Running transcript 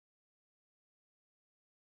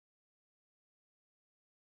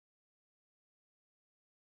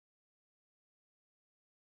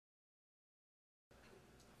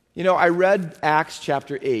You know, I read Acts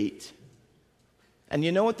chapter 8, and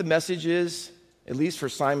you know what the message is, at least for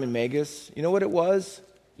Simon Magus? You know what it was?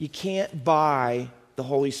 You can't buy the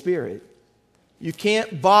Holy Spirit. You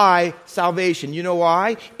can't buy salvation. You know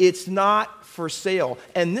why? It's not for sale.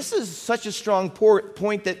 And this is such a strong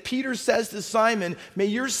point that Peter says to Simon, may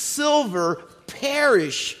your silver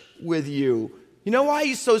perish with you. You know why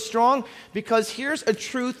he's so strong? Because here's a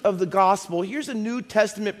truth of the gospel. Here's a New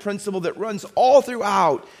Testament principle that runs all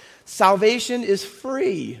throughout. Salvation is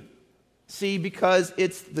free. See, because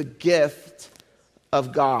it's the gift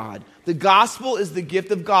of God. The gospel is the gift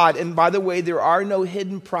of God. And by the way, there are no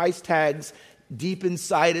hidden price tags deep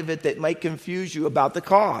inside of it that might confuse you about the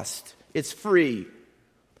cost. It's free.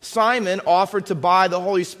 Simon offered to buy the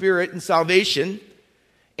Holy Spirit and salvation,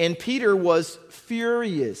 and Peter was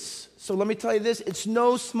furious. So let me tell you this, it's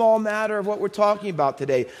no small matter of what we're talking about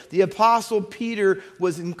today. The Apostle Peter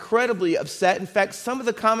was incredibly upset. In fact, some of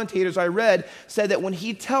the commentators I read said that when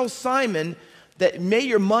he tells Simon that may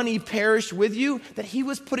your money perish with you, that he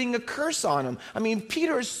was putting a curse on him. I mean,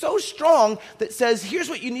 Peter is so strong that says, here's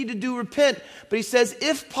what you need to do, repent. But he says,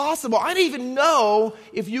 if possible, I don't even know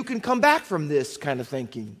if you can come back from this kind of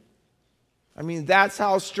thinking. I mean, that's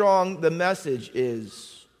how strong the message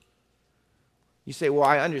is. You say, well,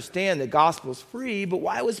 I understand the gospel is free, but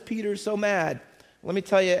why was Peter so mad? Let me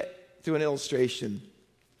tell you through an illustration.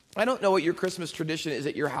 I don't know what your Christmas tradition is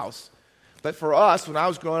at your house, but for us, when I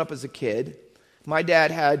was growing up as a kid, my dad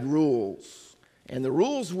had rules. And the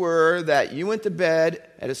rules were that you went to bed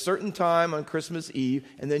at a certain time on Christmas Eve,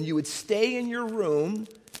 and then you would stay in your room,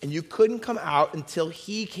 and you couldn't come out until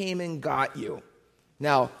he came and got you.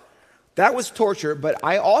 Now, that was torture, but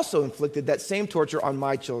I also inflicted that same torture on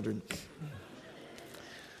my children.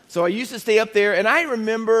 So I used to stay up there, and I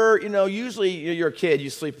remember, usually you're a kid, you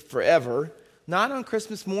sleep forever. Not on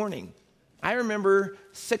Christmas morning. I remember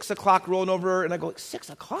 6 o'clock rolling over, and I go, 6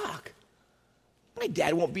 o'clock? My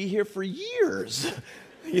dad won't be here for years.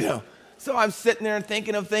 So I'm sitting there and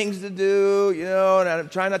thinking of things to do, and I'm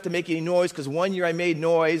trying not to make any noise, because one year I made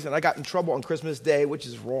noise, and I got in trouble on Christmas Day, which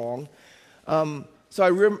is wrong. So I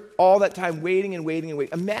remember all that time waiting and waiting and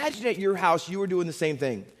waiting. Imagine at your house you were doing the same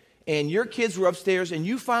thing. And your kids were upstairs, and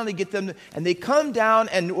you finally get them, and they come down,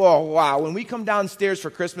 and oh, wow, when we come downstairs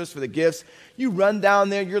for Christmas for the gifts, you run down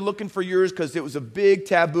there, you're looking for yours because it was a big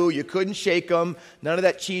taboo. You couldn't shake them, none of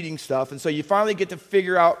that cheating stuff. And so you finally get to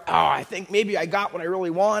figure out, I think maybe I got what I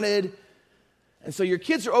really wanted. And so your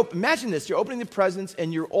kids are open. Imagine this, you're opening the presents,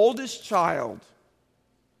 and your oldest child,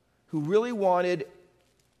 who really wanted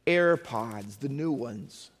AirPods, the new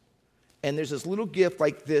ones, and there's this little gift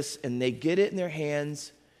like this, and they get it in their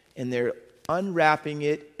hands, and they're unwrapping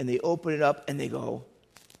it, and they open it up, and they go,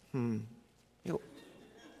 And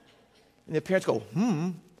the parents go,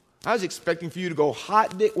 I was expecting for you to go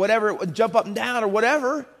hot dick, whatever, jump up and down or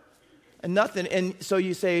whatever, and nothing. And so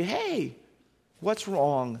you say, hey, what's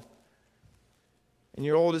wrong? And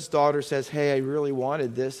your oldest daughter says, hey, I really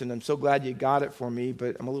wanted this, and I'm so glad you got it for me,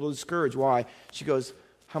 but I'm a little discouraged. Why? She goes,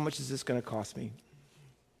 how much is this going to cost me?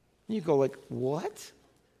 And you go like, what?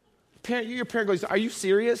 Your parent goes, are you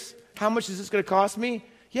serious? How much is this going to cost me?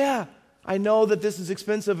 Yeah, I know that this is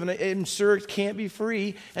expensive, and I'm sure it can't be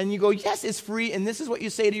free. And you go, yes, it's free, and this is what you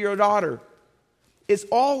say to your daughter. It's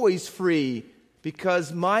always free,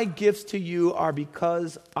 because my gifts to you are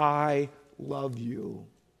because I love you.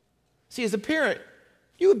 See, as a parent,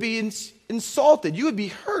 you would be insulted. You would be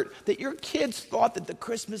hurt that your kids thought that the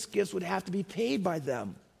Christmas gifts would have to be paid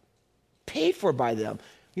for by them.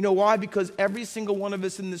 You know why? Because every single one of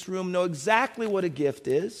us in this room know exactly what a gift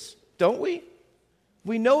is, don't we?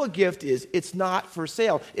 We know a gift is. It's not for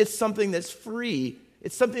sale. It's something that's free.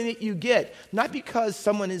 It's something that you get, not because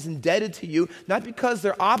someone is indebted to you, not because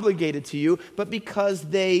they're obligated to you, but because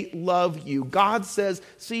they love you. God says,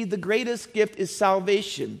 see, the greatest gift is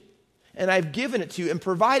salvation. And I've given it to you and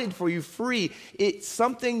provided for you free. It's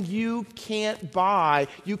something you can't buy.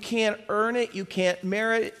 You can't earn it. You can't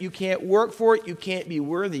merit it. You can't work for it. You can't be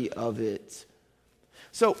worthy of it.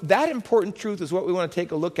 So that important truth is what we want to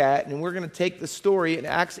take a look at. And we're going to take the story in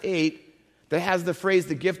Acts 8 that has the phrase,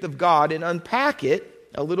 the gift of God, and unpack it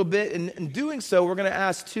a little bit. And in doing so, we're going to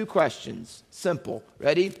ask two questions. Simple.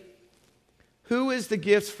 Ready? Who is the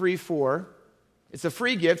gift free for? It's a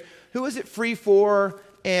free gift. Who is it free for?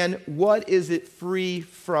 And what is it free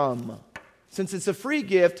from? Since it's a free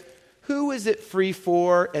gift, who is it free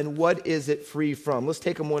for and what is it free from? Let's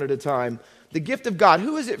take them one at a time. The gift of God,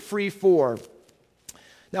 who is it free for?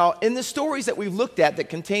 Now, in the stories that we've looked at that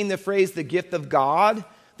contain the phrase, the gift of God,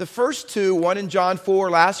 the first two, one in John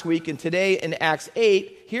 4 last week and today in Acts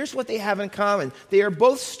 8, here's what they have in common. They are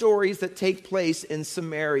both stories that take place in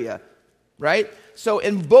Samaria, right? So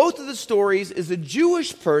in both of the stories is a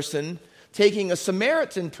Jewish person taking a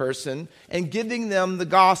Samaritan person and giving them the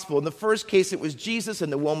gospel. In the first case, it was Jesus and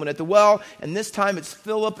the woman at the well, and this time it's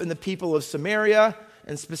Philip and the people of Samaria,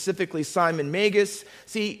 and specifically Simon Magus.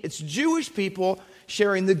 See, it's Jewish people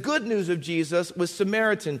sharing the good news of Jesus with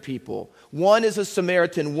Samaritan people. One is a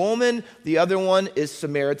Samaritan woman, the other one is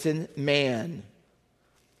Samaritan man.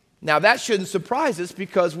 Now that shouldn't surprise us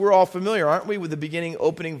because we're all familiar, aren't we, with the beginning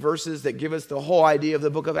opening verses that give us the whole idea of the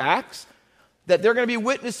book of Acts? That they're going to be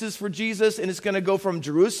witnesses for Jesus, and it's going to go from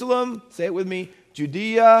Jerusalem, say it with me,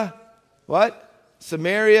 Judea, what?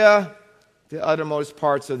 Samaria, the uttermost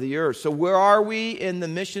parts of the earth. So where are we in the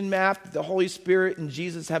mission map that the Holy Spirit and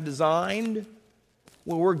Jesus have designed?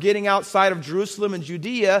 Well, we're getting outside of Jerusalem and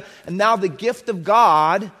Judea, and now the gift of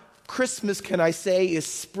God, Christmas, can I say, is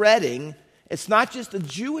spreading. It's not just a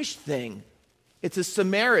Jewish thing. It's a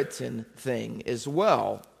Samaritan thing as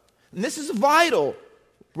well. And this is vital.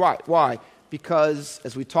 Right. Why? Because,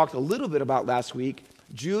 as we talked a little bit about last week,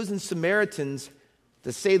 Jews and Samaritans,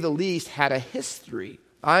 to say the least, had a history.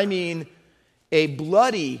 I mean, a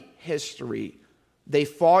bloody history. They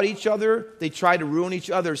fought each other. They tried to ruin each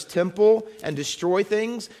other's temple and destroy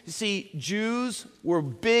things. You see, Jews were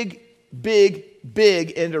big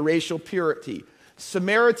into racial purity.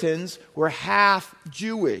 Samaritans were half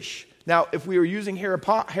Jewish. Now, if we were using Harry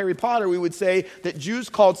Potter, we would say that Jews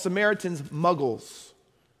called Samaritans muggles.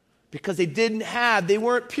 Because they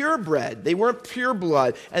weren't purebred. They weren't pure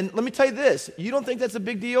blood. And let me tell you this, you don't think that's a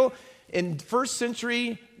big deal? In first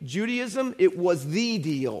century Judaism, it was the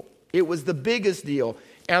deal. It was the biggest deal.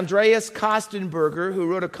 Andreas Kostenberger, who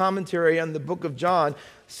wrote a commentary on the book of John,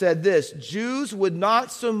 said this: Jews would not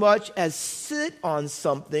so much as sit on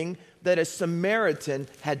something that a Samaritan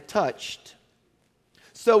had touched.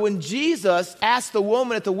 So when Jesus asked the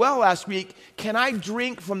woman at the well last week, can I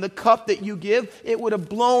drink from the cup that you give? It would have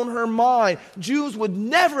blown her mind. Jews would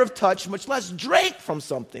never have touched, much less drank from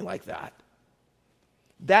something like that.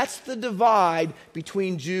 That's the divide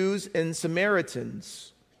between Jews and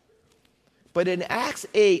Samaritans. But in Acts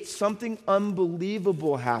 8, something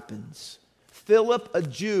unbelievable happens. Philip, a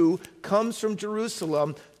Jew, comes from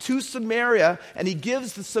Jerusalem to Samaria, and he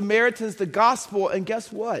gives the Samaritans the gospel, and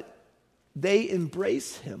guess what? They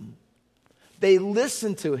embrace him. They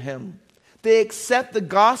listen to him. They accept the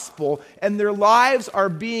gospel, and their lives are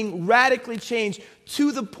being radically changed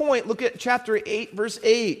to the point, look at chapter 8, verse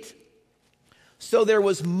 8. So there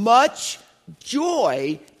was much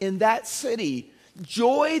joy in that city.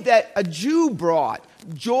 Joy that a Jew brought.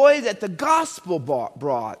 Joy that the gospel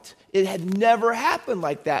brought. It had never happened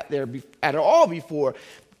like that there at all before.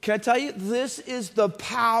 Can I tell you, this is the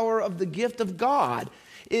power of the gift of God.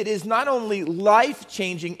 It is not only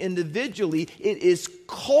life-changing individually, it is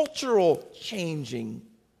cultural changing.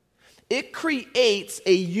 It creates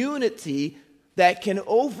a unity that can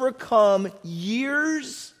overcome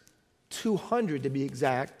years, 200 to be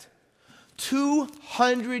exact,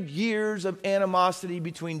 200 years of animosity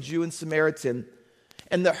between Jew and Samaritan.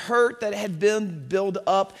 And the hurt that had been built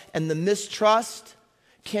up and the mistrust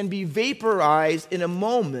can be vaporized in a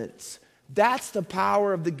moment. That's the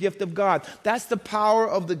power of the gift of God. That's the power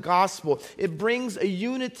of the gospel. It brings a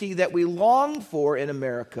unity that we long for in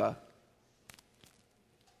America.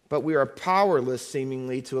 But we are powerless,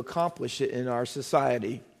 seemingly, to accomplish it in our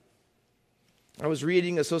society. I was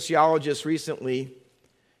reading a sociologist recently,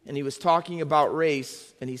 and he was talking about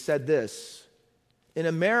race, and he said this: in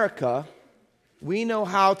America, we know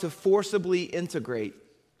how to forcibly integrate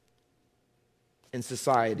in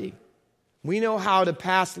society. We know how to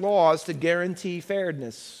pass laws to guarantee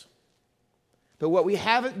fairness. But what we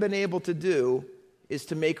haven't been able to do is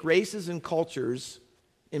to make races and cultures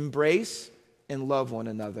embrace and love one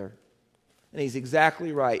another. And he's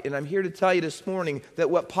exactly right. And I'm here to tell you this morning that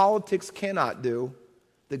what politics cannot do,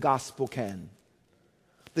 the gospel can.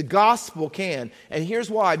 The gospel can. And here's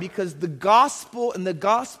why. Because the gospel and the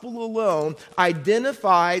gospel alone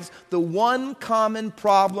identifies the one common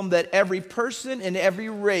problem that every person and every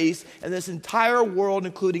race and this entire world,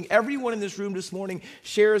 including everyone in this room this morning,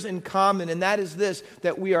 shares in common. And that is this: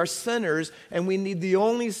 that we are sinners and we need the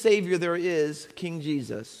only Savior there is, King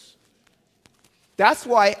Jesus. That's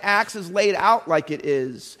why Acts is laid out like it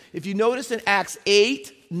is. If you notice in Acts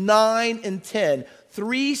 8, 9, and 10,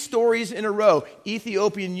 3 stories in a row.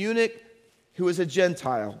 Ethiopian eunuch who is a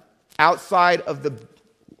Gentile outside of the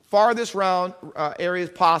farthest round areas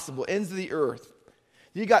possible, ends of the earth.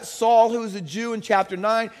 You got Saul, who's a Jew, in chapter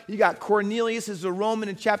 9. You got Cornelius, who's a Roman,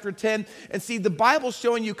 in chapter 10. And see, the Bible's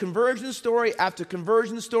showing you conversion story after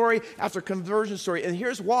conversion story after conversion story. And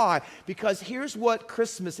here's why. Because here's what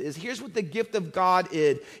Christmas is. Here's what the gift of God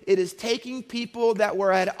is. It is taking people that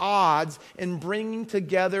were at odds and bringing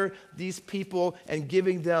together these people and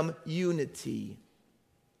giving them unity.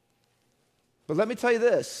 But let me tell you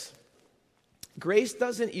this. Grace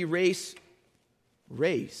doesn't erase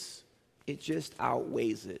race. It just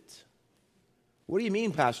outweighs it. What do you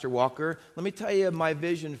mean, Pastor Walker? Let me tell you my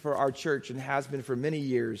vision for our church, and has been for many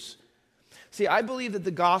years. See, I believe that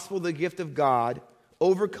the gospel, the gift of God,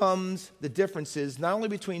 overcomes the differences not only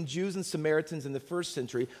between Jews and Samaritans in the first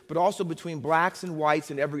century, but also between blacks and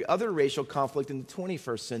whites and every other racial conflict in the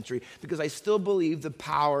 21st century, because I still believe the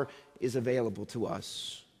power is available to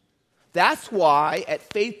us. That's why at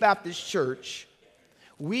Faith Baptist Church,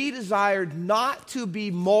 we desired not to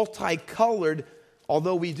be multicolored,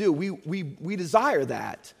 although we do. We desire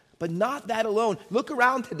that, but not that alone. Look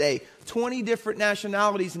around today, 20 different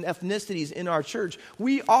nationalities and ethnicities in our church.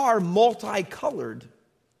 We are multicolored,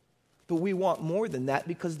 but we want more than that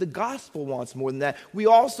because the gospel wants more than that. We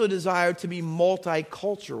also desire to be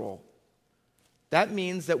multicultural. That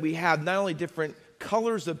means that we have not only different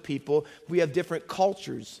colors of people, we have different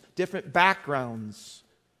cultures, different backgrounds,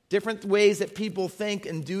 different ways that people think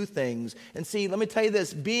and do things. And see, let me tell you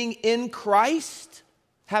this, being in Christ,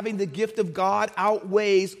 having the gift of God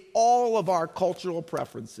outweighs all of our cultural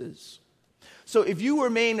preferences. So if you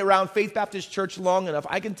remain around Faith Baptist Church long enough,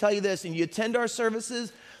 I can tell you this, and you attend our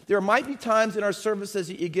services, there might be times in our services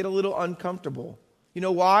that you get a little uncomfortable. You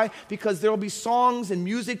know why? Because there will be songs and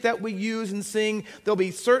music that we use and sing. There'll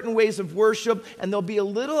be certain ways of worship, and they'll be a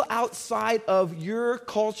little outside of your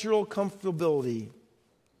cultural comfortability.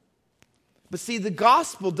 But see, the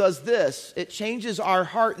gospel does this. It changes our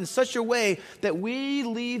heart in such a way that we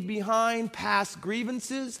leave behind past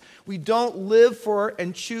grievances. We don't live for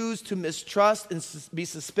and choose to mistrust and be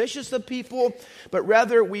suspicious of people, but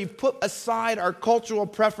rather we put aside our cultural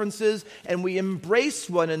preferences and we embrace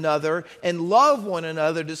one another and love one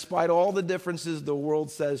another despite all the differences the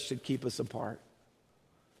world says should keep us apart.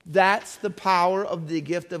 That's the power of the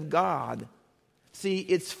gift of God. See,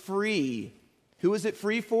 it's free. Who is it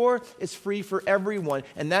free for? It's free for everyone.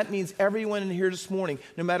 And that means everyone in here this morning,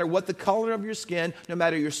 no matter what the color of your skin, no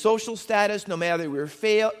matter your social status, no matter you're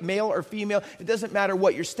male or female, it doesn't matter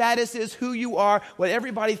what your status is, who you are, what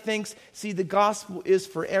everybody thinks. See, the gospel is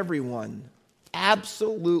for everyone.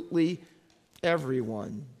 Absolutely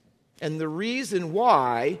everyone. And the reason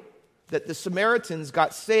why that the Samaritans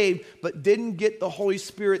got saved but didn't get the Holy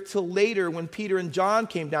Spirit till later when Peter and John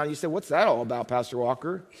came down. You said, what's that all about, Pastor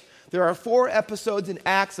Walker? There are 4 episodes in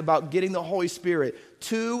Acts about getting the Holy Spirit,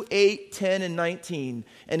 2, 8, 10, and 19.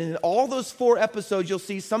 And in all those 4 episodes, you'll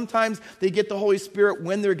see sometimes they get the Holy Spirit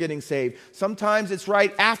when they're getting saved. Sometimes it's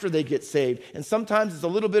right after they get saved. And sometimes it's a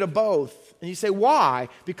little bit of both. And you say, why?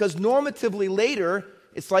 Because normatively later,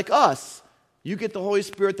 it's like us. You get the Holy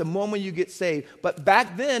Spirit the moment you get saved. But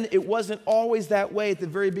back then, it wasn't always that way at the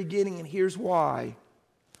very beginning, and here's why.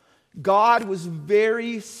 God was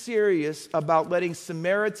very serious about letting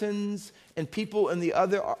Samaritans and people in the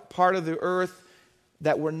other part of the earth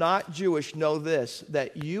that were not Jewish know this,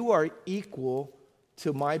 that you are equal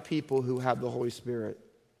to my people who have the Holy Spirit.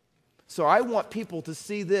 So I want people to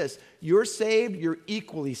see this. You're saved, you're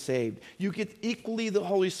equally saved. You get equally the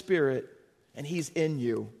Holy Spirit, and He's in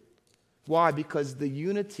you. Why? Because the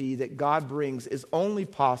unity that God brings is only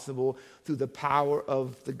possible through the power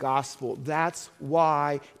of the gospel. That's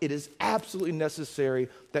why it is absolutely necessary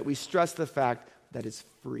that we stress the fact that it's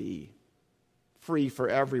free. Free for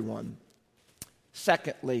everyone.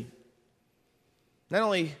 Secondly, not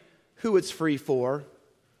only who it's free for,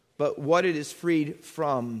 but what it is freed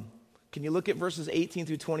from. Can you look at verses 18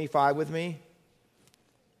 through 25 with me?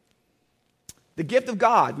 The gift of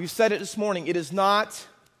God, we've said it this morning, it is not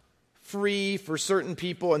free for certain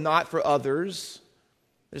people and not for others.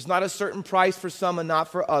 There's not a certain price for some and not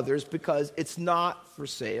for others because it's not for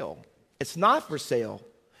sale. It's not for sale.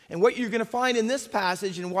 And what you're going to find in this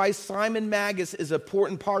passage and why Simon Magus is an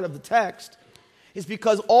important part of the text is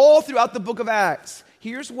because all throughout the book of Acts,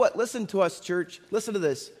 here's what, listen to us, church, listen to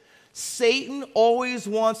this. Satan always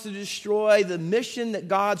wants to destroy the mission that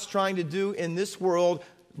God's trying to do in this world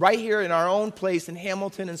right here in our own place in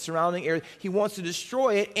Hamilton and surrounding areas. He wants to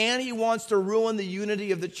destroy it, and he wants to ruin the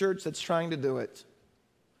unity of the church that's trying to do it.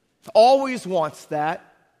 Always wants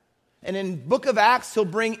that. And in book of Acts, he'll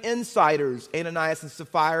bring insiders, Ananias and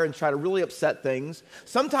Sapphira, and try to really upset things.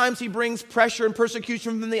 Sometimes he brings pressure and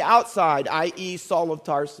persecution from the outside, i.e. Saul of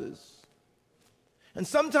Tarsus. And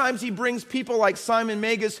sometimes he brings people like Simon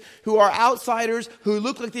Magus who are outsiders, who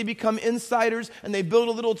look like they become insiders, and they build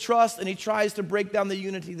a little trust, and he tries to break down the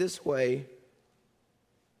unity this way.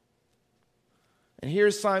 And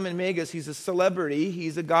here's Simon Magus. He's a celebrity.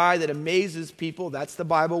 He's a guy that amazes people. That's the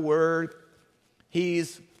Bible word.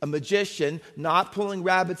 He's a magician, not pulling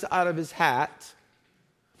rabbits out of his hat.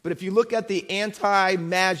 But if you look at the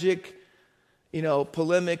anti-magic,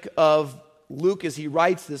 polemic of Luke as he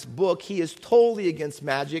writes this book, he is totally against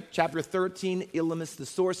magic. Chapter 13, Elymas the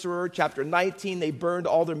sorcerer. Chapter 19, they burned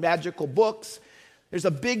all their magical books. There's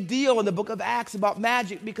a big deal in the book of Acts about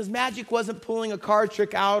magic because magic wasn't pulling a card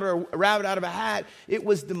trick out or a rabbit out of a hat. It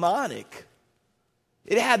was demonic.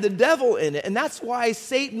 It had the devil in it. And that's why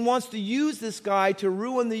Satan wants to use this guy to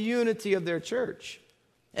ruin the unity of their church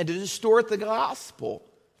and to distort the gospel.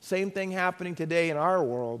 Same thing happening today in our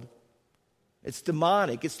world. It's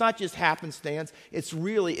demonic. It's not just happenstance. It's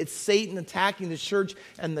Satan attacking the church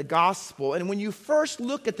and the gospel. And when you first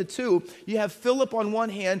look at the two, you have Philip on one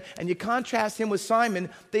hand, and you contrast him with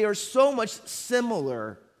Simon. They are so much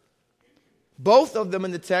similar. Both of them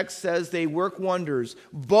in the text says they work wonders.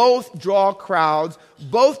 Both draw crowds.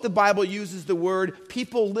 Both the Bible uses the word,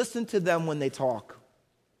 people listen to them when they talk.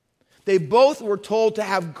 They both were told to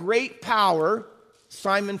have great power,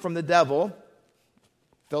 Simon from the devil,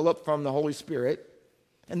 Philip from the Holy Spirit.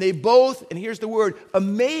 And they both, and here's the word,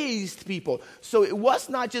 amazed people. So it was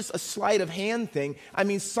not just a sleight of hand thing. I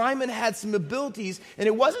mean, Simon had some abilities, and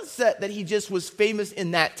it wasn't said that he just was famous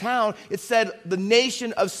in that town. It said the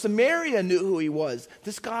nation of Samaria knew who he was.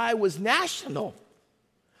 This guy was national.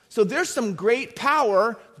 So there's some great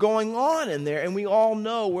power going on in there, and we all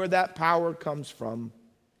know where that power comes from.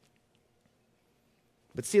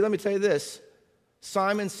 But see, let me tell you this.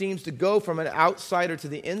 Simon seems to go from an outsider to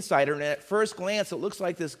the insider, and at first glance, it looks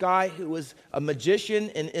like this guy who was a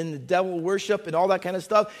magician and in the devil worship and all that kind of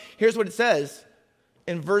stuff. Here's what it says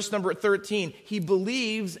in verse number 13. He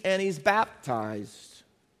believes and he's baptized.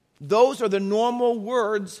 Those are the normal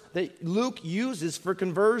words that Luke uses for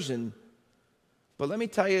conversion. But let me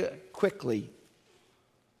tell you quickly.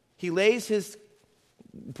 He lays his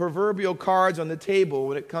proverbial cards on the table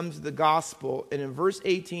when it comes to the gospel, and in verse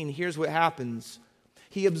 18, here's what happens.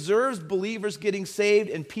 He observes believers getting saved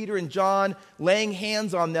and Peter and John laying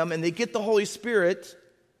hands on them, and they get the Holy Spirit,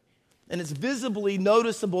 and it's visibly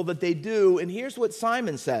noticeable that they do. And here's what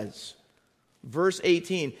Simon says. Verse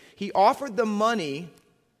 18, he offered them money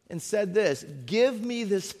and said this, give me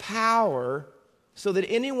this power so that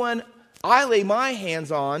anyone I lay my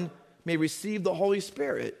hands on may receive the Holy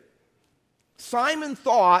Spirit. Simon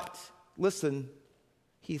thought, listen,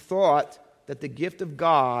 he thought that the gift of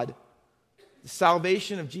God, the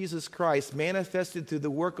salvation of Jesus Christ manifested through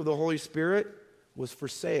the work of the Holy Spirit was for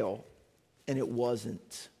sale. And it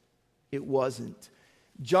wasn't. It wasn't.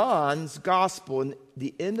 John's gospel in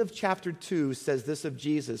the end of chapter 2 says this of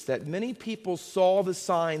Jesus, that many people saw the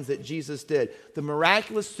signs that Jesus did, the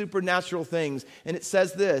miraculous supernatural things. And it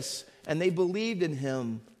says this, and they believed in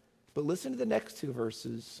him. But listen to the next two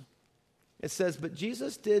verses. It says, but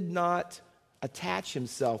Jesus did not attach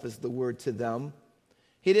himself, as the word, to them.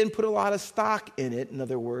 He didn't put a lot of stock in it, in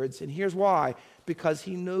other words. And here's why. Because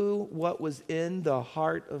he knew what was in the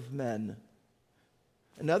heart of men.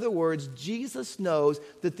 In other words, Jesus knows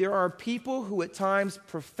that there are people who at times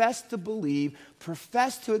profess to believe,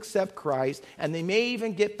 profess to accept Christ, and they may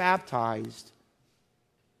even get baptized.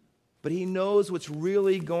 But he knows what's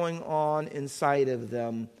really going on inside of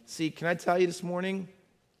them. See, can I tell you this morning?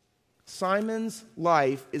 Simon's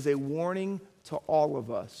life is a warning to all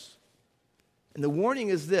of us. And the warning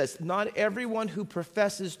is this: not everyone who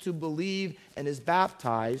professes to believe and is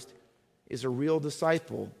baptized is a real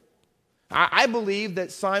disciple. I believe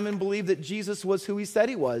that Simon believed that Jesus was who he said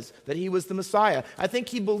he was, that he was the Messiah. I think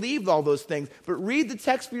he believed all those things. But read the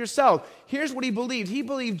text for yourself. Here's what he believed. He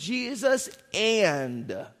believed Jesus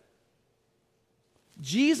and.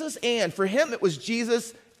 For him it was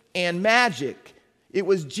Jesus and magic. It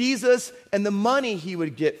was Jesus and the money he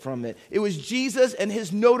would get from it. It was Jesus and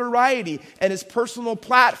his notoriety and his personal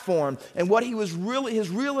platform and what his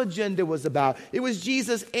real agenda was about. It was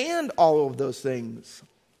Jesus and all of those things.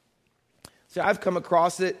 See, I've come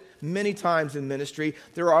across it many times in ministry.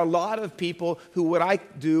 There are a lot of people who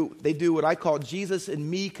they do what I call Jesus and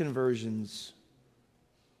me conversions.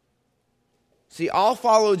 See, I'll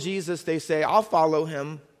follow Jesus, they say. I'll follow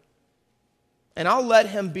him. And I'll let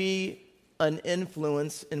him be an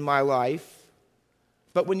influence in my life.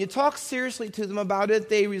 But when you talk seriously to them about it,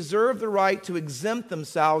 they reserve the right to exempt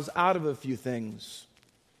themselves out of a few things.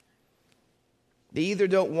 They either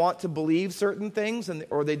don't want to believe certain things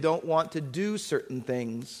or they don't want to do certain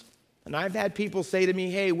things. And I've had people say to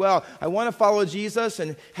me, hey, well, I want to follow Jesus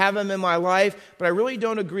and have him in my life, but I really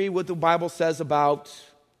don't agree with what the Bible says about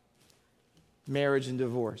marriage and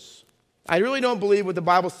divorce. I really don't believe what the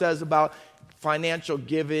Bible says about financial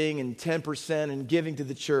giving and 10% and giving to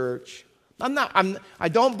the church. I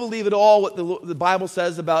don't believe at all what the Bible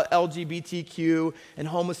says about LGBTQ and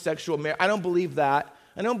homosexual marriage. I don't believe that.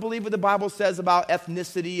 I don't believe what the Bible says about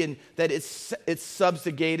ethnicity and that it's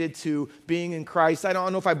subjugated to being in Christ. I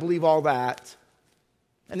don't know if I believe all that.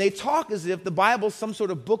 And they talk as if the Bible is some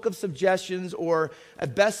sort of book of suggestions or a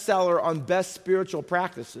bestseller on best spiritual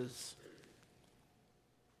practices.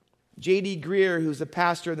 J.D. Greer, who's a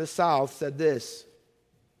pastor in the South, said this: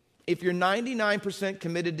 if you're 99%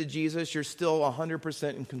 committed to Jesus, you're still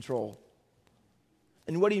 100% in control.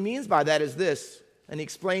 And what he means by that is this, and he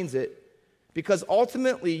explains it: because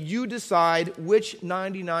ultimately you decide which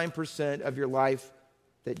 99% of your life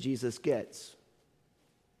that Jesus gets.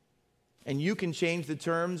 And you can change the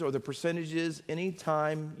terms or the percentages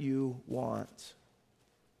anytime you want.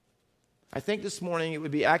 I think this morning it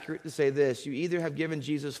would be accurate to say this: you either have given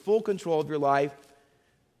Jesus full control of your life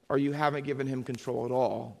or you haven't given him control at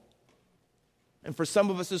all. And for some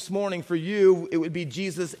of us this morning, for you, it would be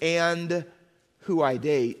Jesus and who I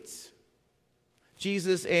date.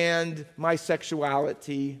 Jesus and my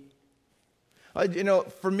sexuality.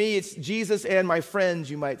 For me, it's Jesus and my friends,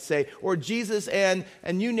 you might say. Or Jesus and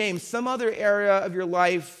you name some other area of your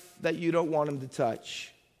life that you don't want him to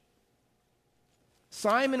touch.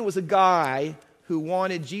 Simon was a guy who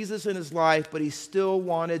wanted Jesus in his life, but he still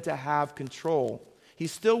wanted to have control. He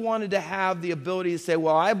still wanted to have the ability to say,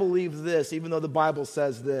 well, I believe this, even though the Bible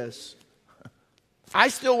says this. I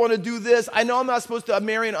still want to do this. I know I'm not supposed to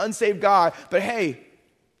marry an unsaved guy, but hey,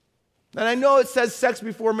 and I know it says sex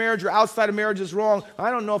before marriage or outside of marriage is wrong. I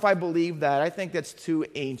don't know if I believe that. I think that's too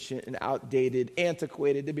ancient and outdated,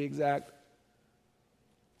 antiquated to be exact.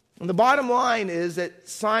 And the bottom line is that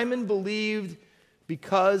Simon believed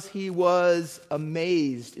because he was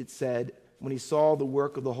amazed, it said, when he saw the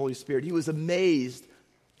work of the Holy Spirit. He was amazed.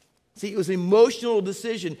 See, it was an emotional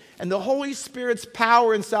decision. And the Holy Spirit's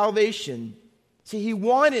power and salvation, see, he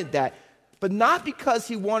wanted that. But not because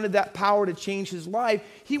he wanted that power to change his life.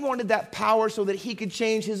 He wanted that power so that he could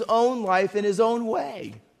change his own life in his own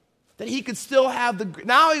way. That he could still have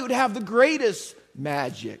now he would have the greatest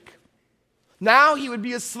magic. Now he would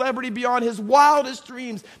be a celebrity beyond his wildest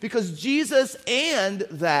dreams because Jesus and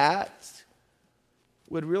that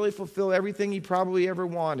would really fulfill everything he probably ever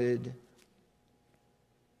wanted.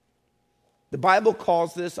 The Bible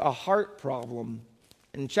calls this a heart problem.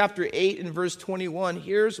 In chapter 8 and verse 21,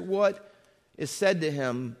 here's what is said to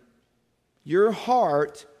him: your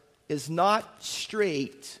heart is not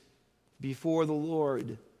straight before the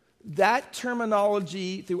Lord. That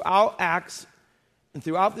terminology throughout Acts and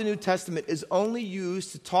throughout the New Testament is only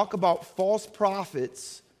used to talk about false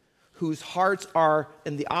prophets whose hearts are,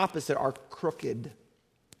 in the opposite, are crooked.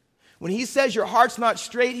 When he says your heart's not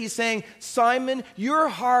straight, he's saying, Simon, your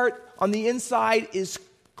heart on the inside is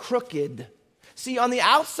crooked. See, on the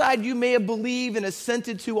outside, you may have believed and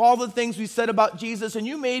assented to all the things we said about Jesus, and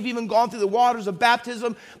you may have even gone through the waters of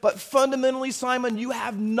baptism, but fundamentally, Simon, you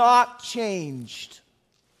have not changed.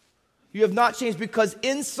 You have not changed because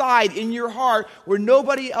inside, in your heart, where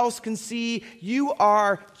nobody else can see, you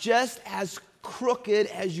are just as crooked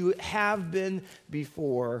as you have been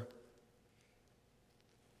before.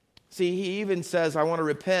 See, he even says, I want to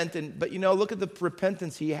repent. But look at the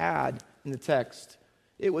repentance he had in the text.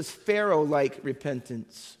 It was Pharaoh-like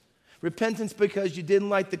repentance. Repentance because you didn't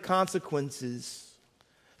like the consequences.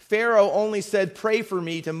 Pharaoh only said, pray for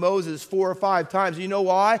me to Moses 4 or 5 times. You know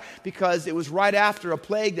why? Because it was right after a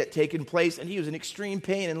plague that had taken place and he was in extreme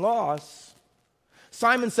pain and loss.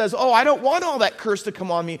 Simon says, I don't want all that curse to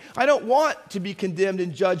come on me. I don't want to be condemned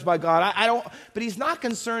and judged by God. I don't. But he's not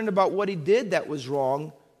concerned about what he did that was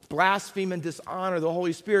wrong. Blaspheme and dishonor the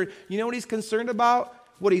Holy Spirit. You know what he's concerned about?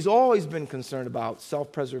 What he's always been concerned about: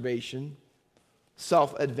 self-preservation,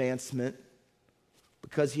 self-advancement,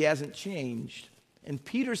 because he hasn't changed. And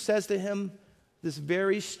Peter says to him this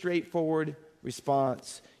very straightforward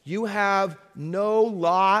response: you have no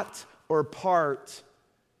lot or part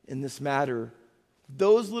in this matter.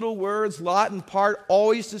 Those little words, lot and part,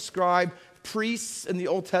 always describe priests in the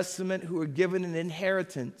Old Testament who were given an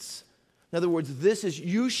inheritance. In other words, this is,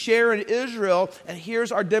 you share in Israel, and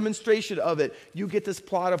here's our demonstration of it. You get this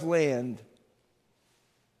plot of land.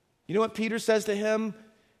 You know what Peter says to him?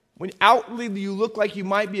 When outwardly you look like you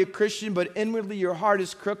might be a Christian, but inwardly your heart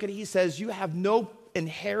is crooked, he says, you have no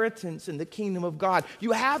inheritance in the kingdom of God.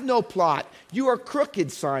 You have no plot. You are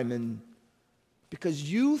crooked, Simon, because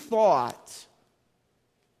you thought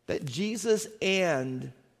that Jesus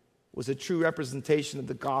and was a true representation of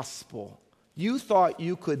the gospel. You thought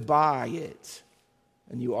you could buy it,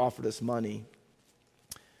 and you offered us money.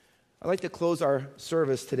 I'd like to close our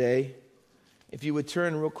service today. If you would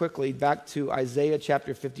turn real quickly back to Isaiah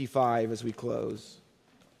chapter 55 as we close.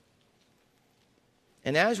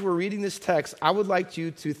 And as we're reading this text, I would like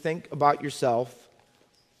you to think about yourself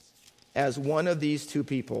as one of these two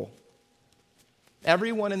people.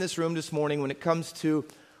 Everyone in this room this morning, when it comes to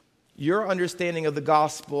your understanding of the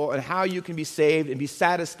gospel and how you can be saved and be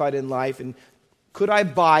satisfied in life, and could I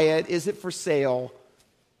buy it? Is it for sale?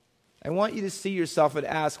 I want you to see yourself and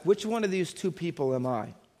ask, which one of these two people am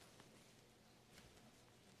I?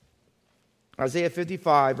 Isaiah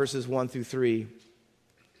 55, verses 1 through 3.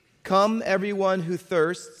 Come, everyone who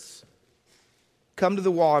thirsts, come to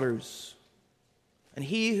the waters. And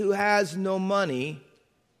he who has no money,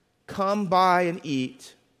 come buy and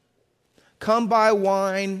eat. Come buy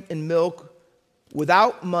wine and milk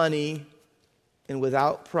without money and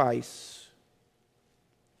without price.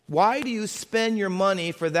 Why do you spend your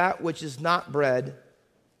money for that which is not bread,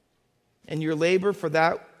 and your labor for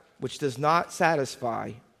that which does not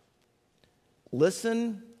satisfy?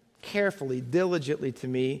 Listen carefully, diligently to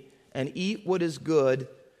me, and eat what is good,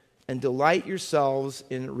 and delight yourselves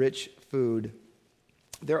in rich food.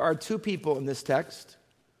 There are two people in this text,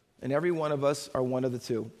 and every one of us are one of the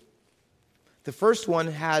two. The first one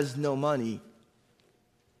has no money.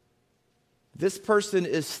 This person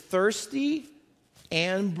is thirsty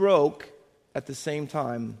and broke at the same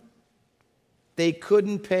time. They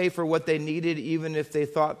couldn't pay for what they needed even if they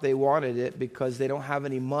thought they wanted it because they don't have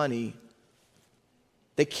any money.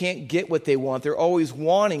 They can't get what they want. They're always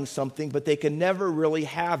wanting something, but they can never really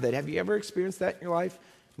have it. Have you ever experienced that in your life?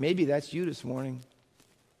 Maybe that's you this morning.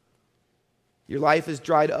 Your life is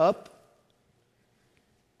dried up.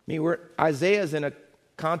 I mean, Isaiah's in a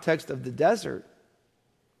context of the desert.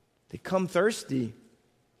 They come thirsty,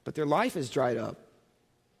 but their life is dried up.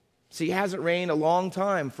 See, it hasn't rained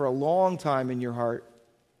for a long time in your heart.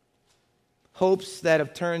 Hopes that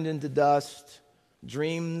have turned into dust,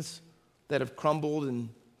 dreams that have crumbled and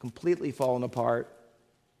completely fallen apart.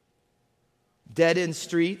 Dead-end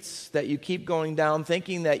streets that you keep going down,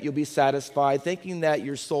 thinking that you'll be satisfied, thinking that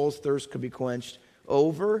your soul's thirst could be quenched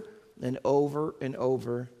over and over and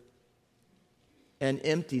over. And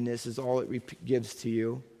emptiness is all it gives to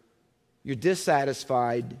you. You're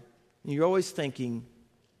dissatisfied. And you're always thinking,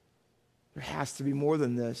 there has to be more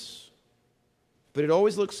than this. But it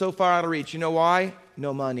always looks so far out of reach. You know why?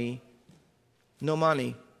 No money. No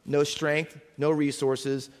money. No strength, no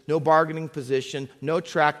resources, no bargaining position, no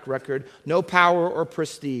track record, no power or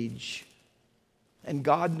prestige. And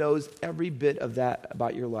God knows every bit of that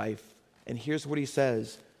about your life. And here's what he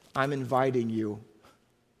says, I'm inviting you.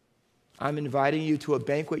 I'm inviting you to a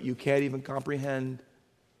banquet you can't even comprehend.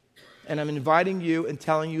 And I'm inviting you and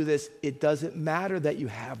telling you this, it doesn't matter that you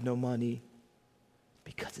have no money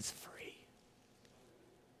because it's free.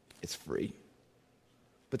 It's free.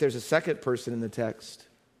 But there's a second person in the text.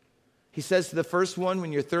 He says to the first one,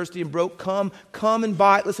 when you're thirsty and broke, come and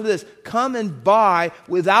buy. Listen to this. Come and buy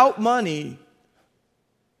without money.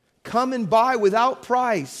 Come and buy without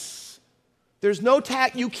price. There's no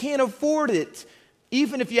tax. You can't afford it.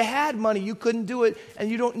 Even if you had money, you couldn't do it,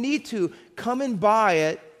 and you don't need to. Come and buy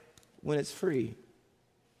it when it's free.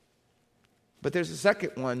 But there's a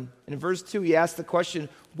second one. In verse 2, he asks the question,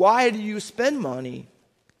 why do you spend money?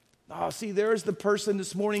 Oh, see, there's the person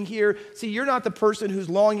this morning here. See, you're not the person who's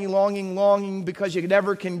longing because you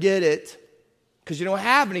never can get it, because you don't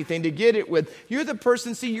have anything to get it with. You're the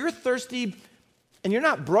person, see, you're thirsty, and you're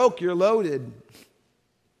not broke, you're loaded.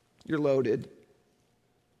 You're loaded.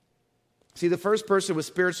 See, the first person was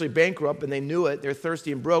spiritually bankrupt, and they knew it. They're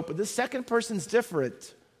thirsty and broke, but this second person's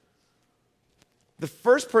different. The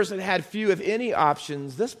first person had few, if any,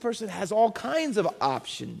 options. This person has all kinds of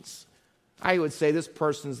options. I would say this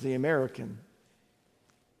person's the American.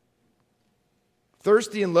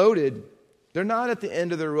 Thirsty and loaded. They're not at the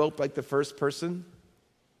end of their rope like the first person.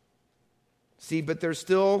 See, but they're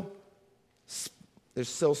still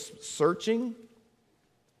searching.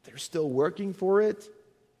 They're still working for it.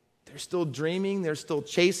 They're still dreaming. They're still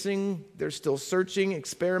chasing. They're still searching,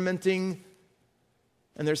 experimenting.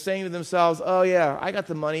 And they're saying to themselves, oh yeah, I got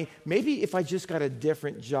the money. Maybe if I just got a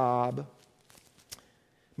different job.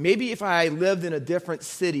 Maybe if I lived in a different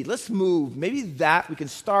city, let's move. Maybe that we can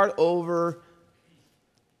start over.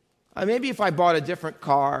 Maybe if I bought a different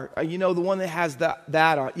car, the one that has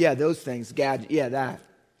that on. Yeah, those things, gadget. Yeah, that.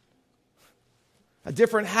 A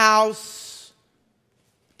different house,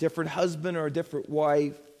 different husband or a different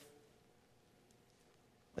wife,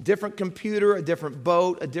 a different computer, a different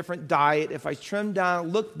boat, a different diet. If I trimmed down,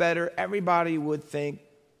 looked better, everybody would think.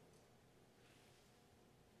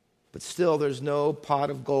 But still, there's no pot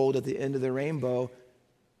of gold at the end of the rainbow.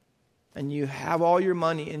 And you have all your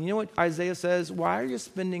money. And you know what Isaiah says? Why are you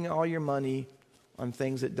spending all your money on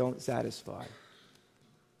things that don't satisfy?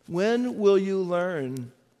 When will you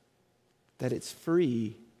learn that it's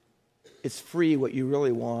free? It's free what you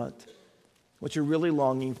really want, what you're really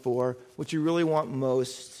longing for, what you really want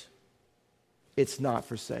most. It's not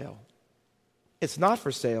for sale. It's not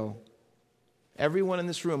for sale. Everyone in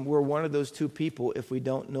this room, we're one of those two people if we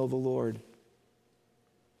don't know the Lord.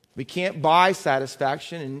 We can't buy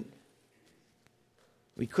satisfaction, and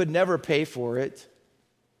we could never pay for it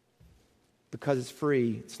because it's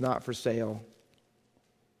free. It's not for sale.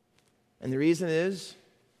 And the reason is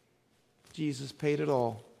Jesus paid it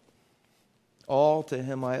all. All to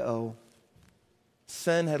him I owe.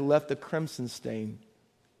 Sin had left a crimson stain.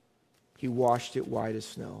 He washed it white as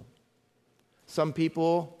snow. Some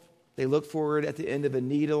people, they look forward at the end of a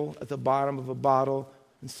needle, at the bottom of a bottle,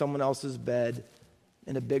 in someone else's bed,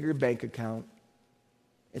 in a bigger bank account.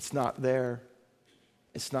 It's not there.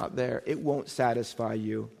 It's not there. It won't satisfy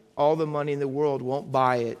you. All the money in the world won't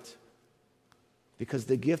buy it, because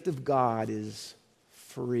the gift of God is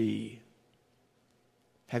free.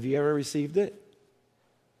 Have you ever received it?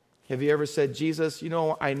 Have you ever said, Jesus,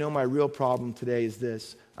 I know my real problem today is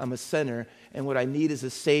this. I'm a sinner, and what I need is a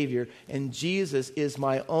Savior, and Jesus is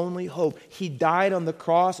my only hope. He died on the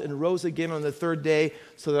cross and rose again on the third day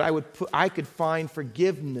so that I could find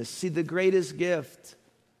forgiveness. See, the greatest gift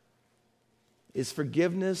is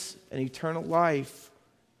forgiveness and eternal life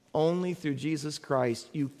only through Jesus Christ.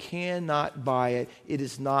 You cannot buy it. It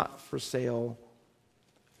is not for sale.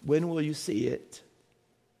 When will you see it?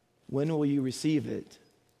 When will you receive it?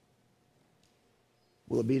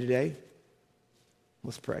 Will it be today?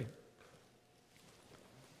 Let's pray.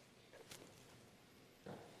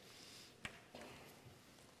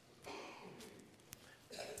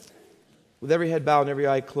 With every head bowed and every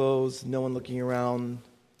eye closed, no one looking around.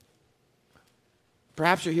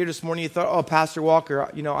 Perhaps you're here this morning, you thought, oh, Pastor Walker,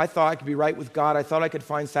 I thought I could be right with God. I thought I could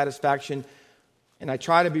find satisfaction. And I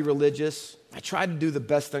try to be religious. I try to do the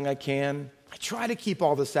best thing I can. I try to keep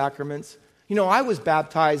all the sacraments. I was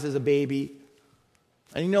baptized as a baby.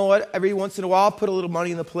 And you know what? Every once in a while, I'll put a little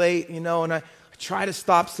money in the plate, and I try to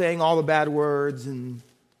stop saying all the bad words. And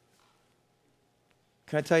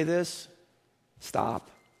can I tell you this? Stop.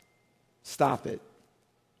 Stop it.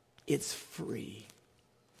 It's free.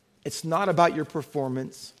 It's not about your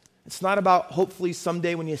performance. It's not about hopefully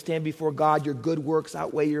someday when you stand before God, your good works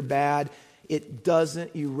outweigh your bad. It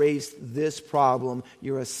doesn't erase this problem.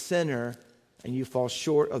 You're a sinner, and you fall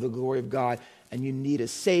short of the glory of God, and you need a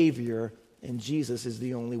Savior, and Jesus is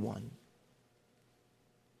the only one.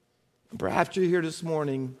 Perhaps you're here this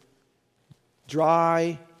morning,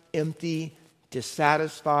 dry, empty,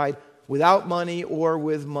 dissatisfied, without money or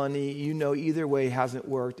with money. Either way hasn't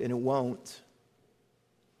worked, and it won't.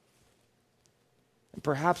 And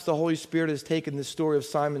perhaps the Holy Spirit has taken the story of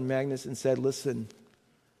Simon Magus and said, listen,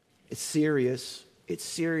 it's serious. It's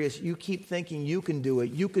serious. You keep thinking you can do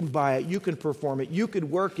it. You can buy it. You can perform it. You could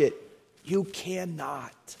work it. You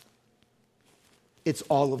cannot. It's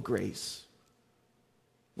all of grace.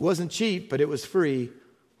 It wasn't cheap, but it was free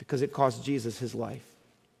because it cost Jesus his life.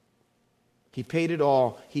 He paid it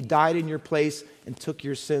all. He died in your place and took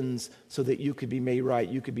your sins so that you could be made right.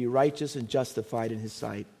 You could be righteous and justified in his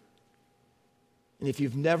sight. And if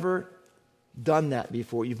you've never done that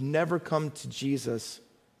before, you've never come to Jesus,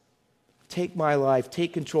 take my life,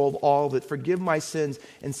 take control of all of it, forgive my sins,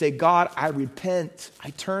 and say, God, I repent.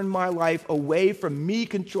 I turn my life away from me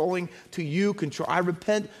controlling to you control. I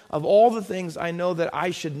repent of all the things I know that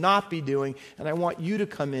I should not be doing, and I want you to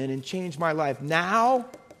come in and change my life now,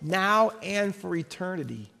 and for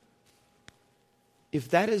eternity.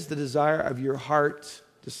 If that is the desire of your heart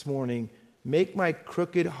this morning, make my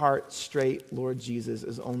crooked heart straight, Lord Jesus,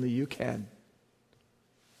 as only you can.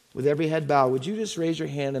 With every head bowed, would you just raise your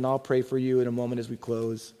hand and I'll pray for you in a moment as we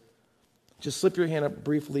close. Just slip your hand up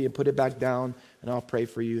briefly and put it back down and I'll pray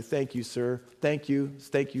for you. Thank you, sir. Thank you.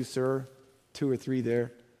 Thank you, sir. 2 or 3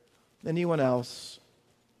 there. Anyone else?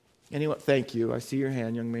 Anyone? Thank you. I see your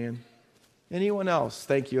hand, young man. Anyone else?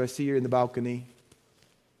 Thank you. I see you're in the balcony.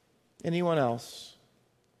 Anyone else?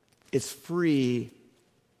 It's free.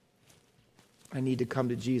 I need to come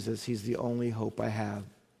to Jesus. He's the only hope I have.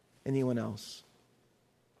 Anyone else?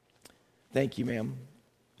 Thank you, ma'am.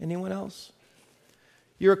 Anyone else?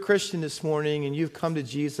 You're a Christian this morning and you've come to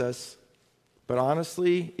Jesus, but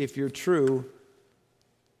honestly, if you're true,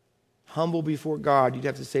 humble before God, you'd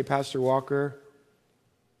have to say, Pastor Walker,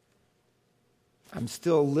 I'm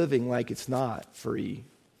still living like it's not free.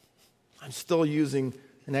 I'm still using,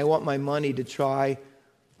 and I want my money to try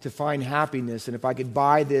to find happiness. And if I could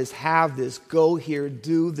buy this, have this, go here,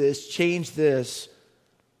 do this, change this,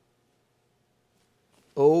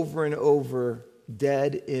 over and over,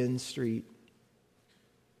 dead end street.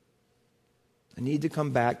 I need to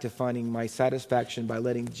come back to finding my satisfaction by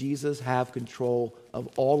letting Jesus have control of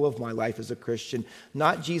all of my life as a Christian.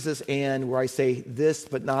 Not Jesus and where I say this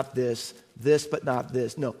but not this but not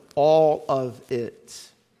this. No, all of it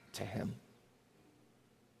to him.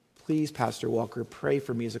 Please, Pastor Walker, pray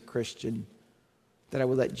for me as a Christian that I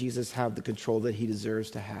would let Jesus have the control that he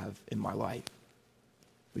deserves to have in my life.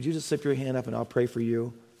 Would you just slip your hand up and I'll pray for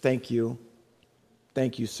you? Thank you.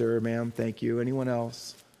 Thank you, sir, ma'am. Thank you. Anyone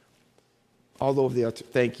else? All over the altar.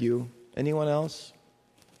 Thank you. Anyone else?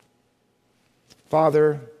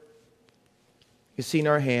 Father, you've seen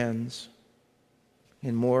our hands,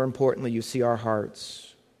 and more importantly, you see our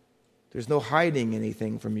hearts. There's no hiding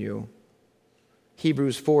anything from you.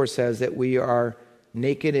 Hebrews 4 says that we are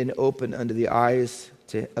naked and open unto the eyes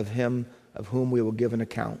of him of whom we will give an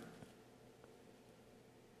account.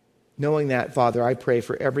 Knowing that, Father, I pray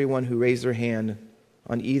for everyone who raised their hand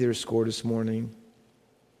on either score this morning.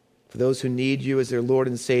 For those who need you as their Lord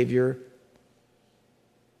and Savior,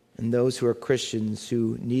 and those who are Christians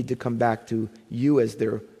who need to come back to you as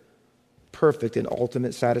their perfect and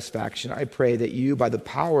ultimate satisfaction, I pray that you, by the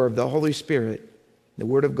power of the Holy Spirit, the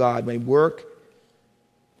Word of God, may work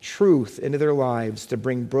truth into their lives to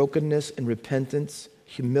bring brokenness and repentance,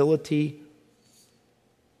 humility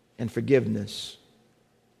and forgiveness,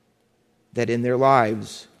 that in their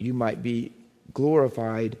lives you might be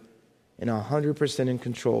glorified and 100% in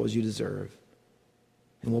control as you deserve.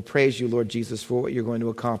 And we'll praise you, Lord Jesus, for what you're going to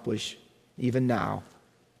accomplish even now.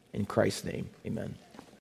 In Christ's name, amen.